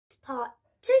part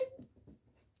 2.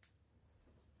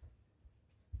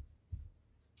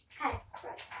 Okay,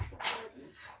 right.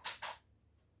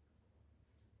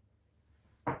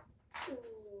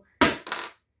 Ooh.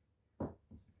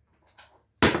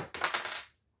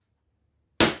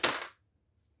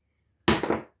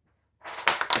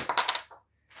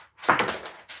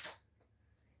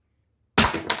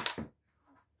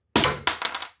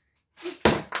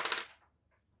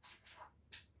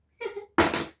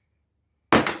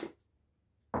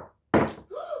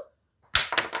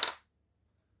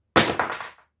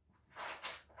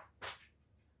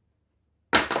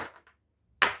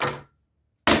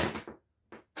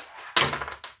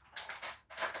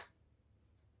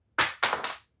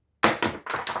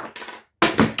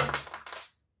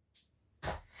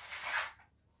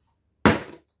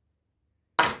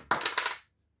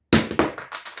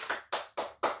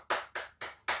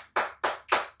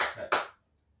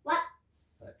 What?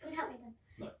 Come and help me then.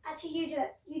 No. Actually, you do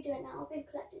it. You do it now. I've been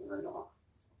collecting a lot.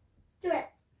 Do it.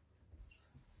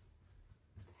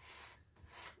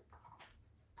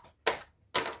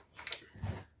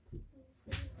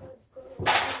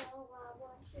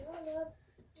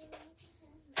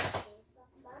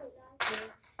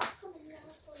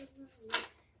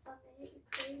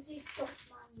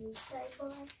 Say boy,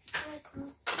 let's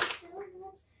not talk too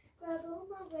much. Grab all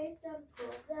my waist and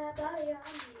pull that body on me.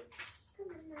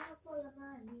 Coming now, follow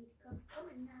my lead.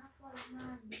 Coming now, follow my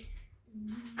lead.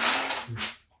 And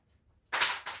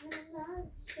I love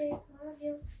the shape of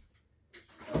you.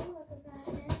 Go like a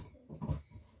magnet too.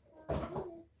 Love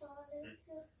is falling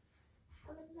too.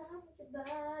 I'm in love with your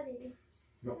body.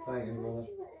 Not playing anymore.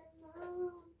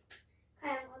 Okay, I'm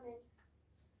on in.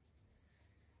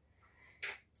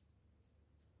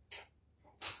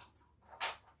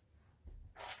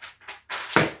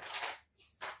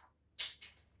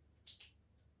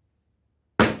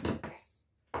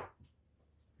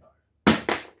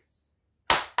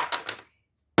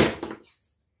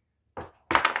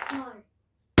 No.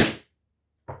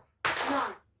 No.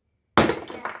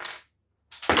 Yes.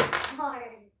 No.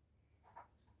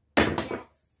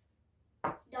 Yes.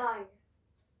 No.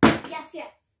 Yes,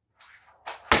 yes.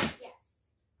 Yes.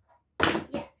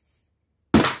 Yes.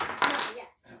 No,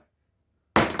 yes.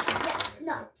 Yes.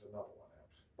 No. Another one out.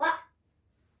 What?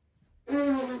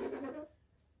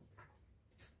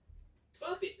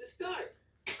 Bucket to start.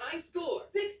 I score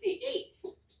 68.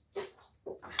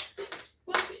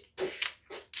 Bucket.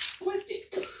 Twist it.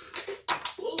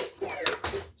 Pull it.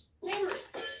 Hammer it.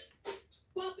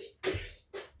 Bucket.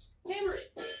 Hammer it.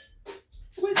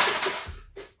 Twist it.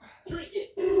 Drink it.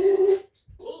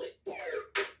 Pull it.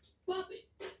 Bucket.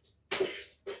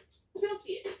 Milk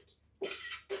it.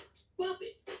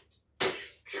 Bucket.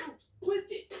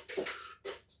 Twist it.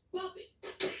 Bucket.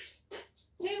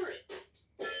 Hammer it.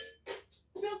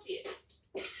 Milk it.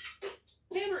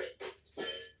 Hammer it.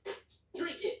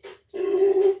 Drink it.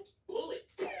 Pull it.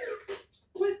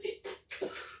 Twist it.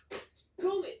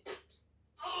 Comb it.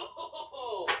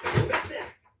 Oh, right back.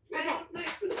 Well,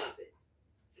 nice for the muffin.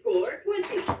 Score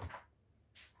 20.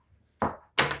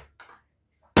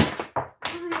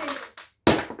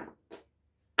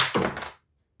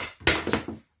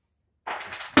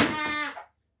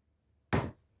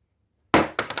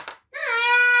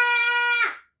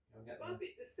 Go get them.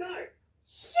 Bucket to start.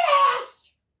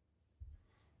 Shush!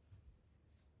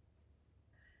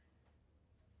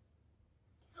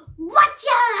 What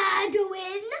ya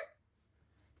doing?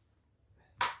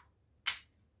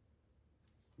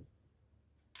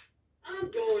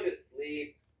 I'm going to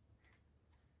sleep.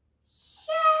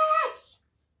 Shush!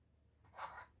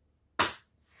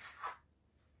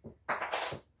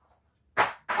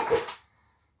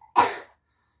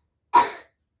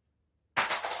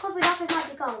 Cover it up, it might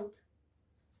be cold.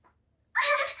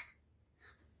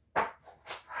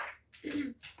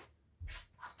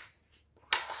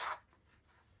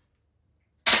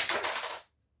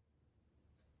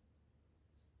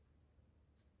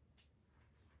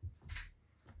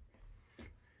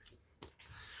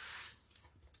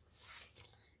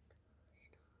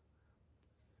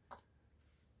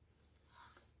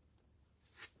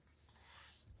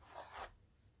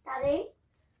 Daddy,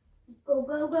 let's go,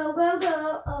 go, go, go,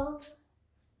 go. Oh.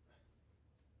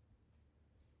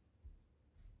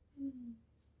 Do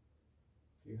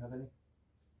you have any?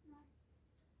 No.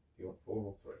 Do you want 4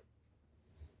 or 3?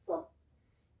 Well,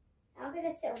 I'm going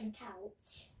to sit on the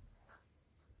couch.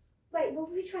 Wait, what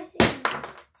if we try sitting on the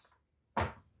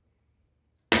couch?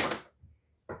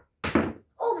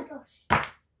 Oh my gosh.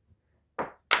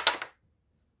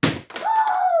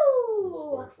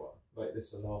 Oh! Wait, this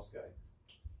is the last game.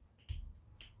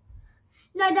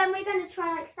 No, then we're going to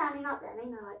try like standing up then,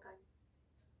 ain't I? Like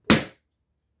going.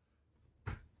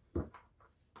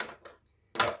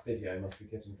 video must be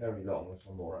getting very long. There's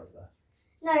one more over there.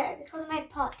 No, because I made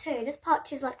part 2. This part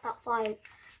 2 is like about 5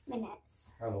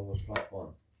 minutes. How long was part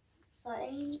 1?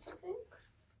 13 something.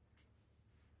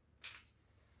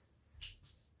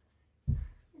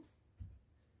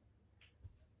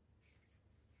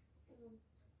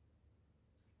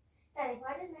 Dad, if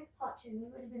I didn't make part 2, we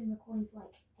would have been recording for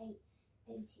like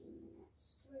 18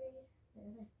 minutes. 3.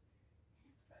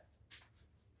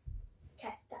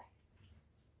 Okay, go.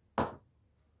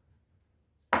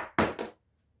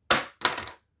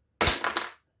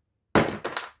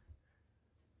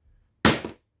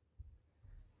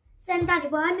 Then, Daddy,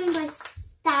 what I mean by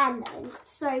standing,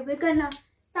 so we're gonna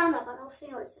stand up, and obviously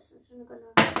not it's distance, and we're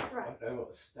gonna throw. I don't know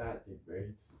what standing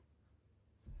means.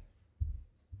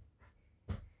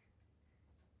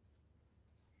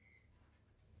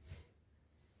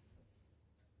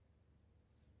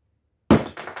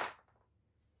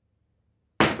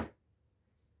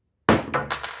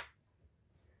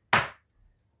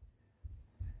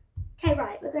 Okay,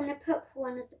 right, we're gonna put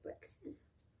one of the bricks in.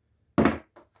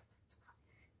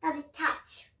 Daddy,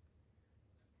 catch.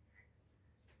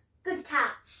 Good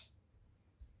catch.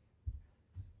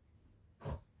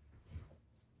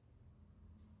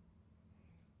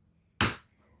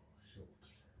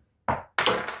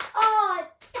 Oh,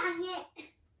 dang it.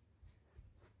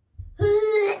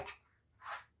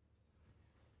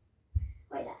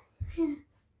 Wait there.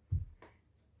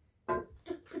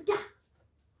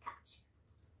 Catch.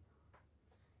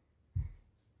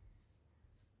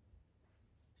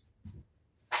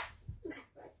 Okay,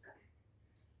 right, go.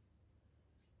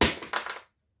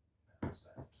 How's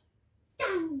that?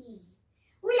 Dang me.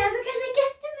 Are we ever gonna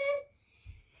get them in?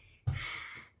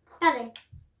 Daddy,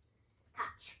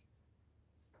 catch.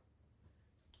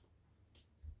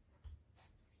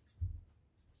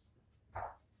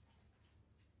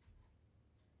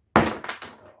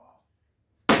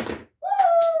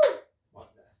 Woo! One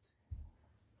left.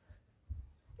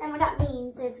 Then what that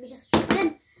means is we just drop it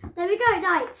in. There we go,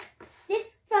 right.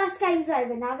 This first game's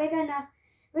over. Now we're gonna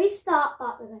restart,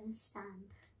 but we're gonna stand.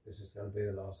 This is going to be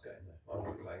the last game though. I'm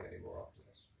not playing anymore after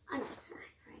this. I know.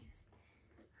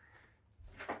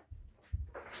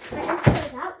 Right, let's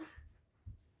go out.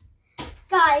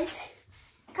 Guys,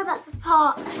 come back for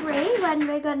part 3 when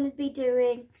we're going to be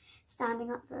doing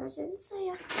standing up versions. So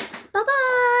yeah, bye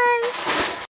bye.